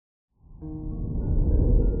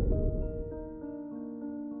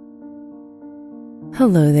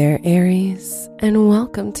Hello there, Aries, and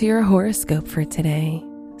welcome to your horoscope for today,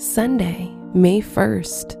 Sunday, May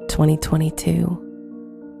 1st,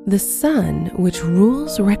 2022. The sun, which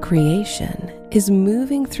rules recreation, is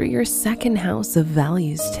moving through your second house of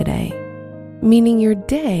values today, meaning your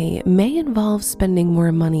day may involve spending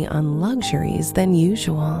more money on luxuries than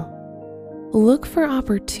usual. Look for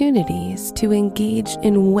opportunities to engage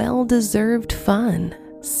in well-deserved fun,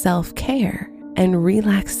 self-care, and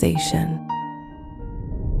relaxation.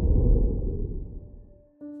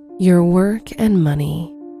 Your work and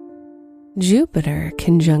money. Jupiter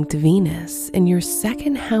conjunct Venus in your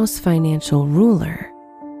second house financial ruler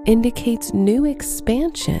indicates new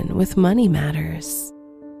expansion with money matters.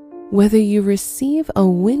 Whether you receive a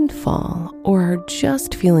windfall or are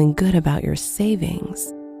just feeling good about your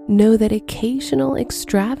savings, know that occasional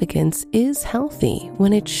extravagance is healthy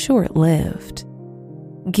when it's short-lived.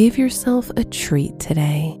 Give yourself a treat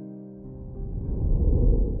today.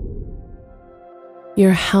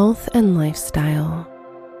 Your health and lifestyle.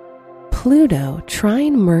 Pluto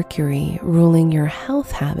trine Mercury ruling your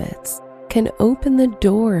health habits can open the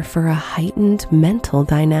door for a heightened mental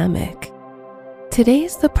dynamic.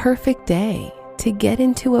 Today's the perfect day to get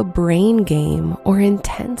into a brain game or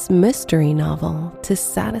intense mystery novel to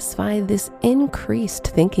satisfy this increased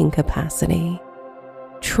thinking capacity.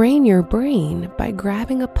 Train your brain by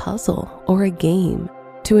grabbing a puzzle or a game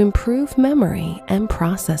to improve memory and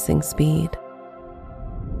processing speed.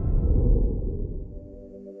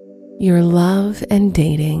 Your love and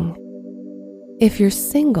dating. If you're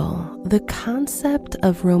single, the concept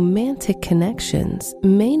of romantic connections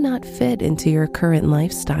may not fit into your current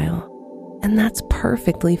lifestyle, and that's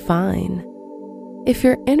perfectly fine. If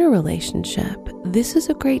you're in a relationship, this is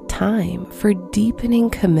a great time for deepening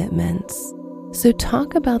commitments, so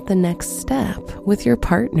talk about the next step with your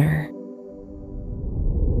partner.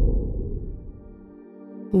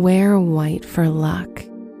 Wear white for luck.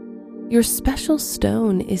 Your special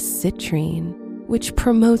stone is citrine, which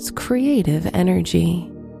promotes creative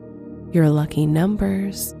energy. Your lucky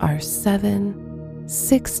numbers are 7,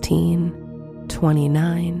 16,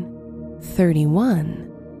 29,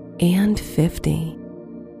 31, and 50.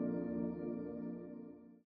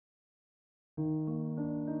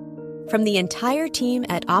 From the entire team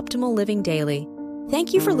at Optimal Living Daily,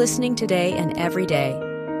 thank you for listening today and every day.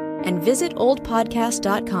 And visit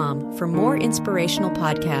oldpodcast.com for more inspirational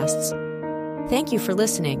podcasts. Thank you for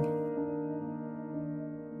listening.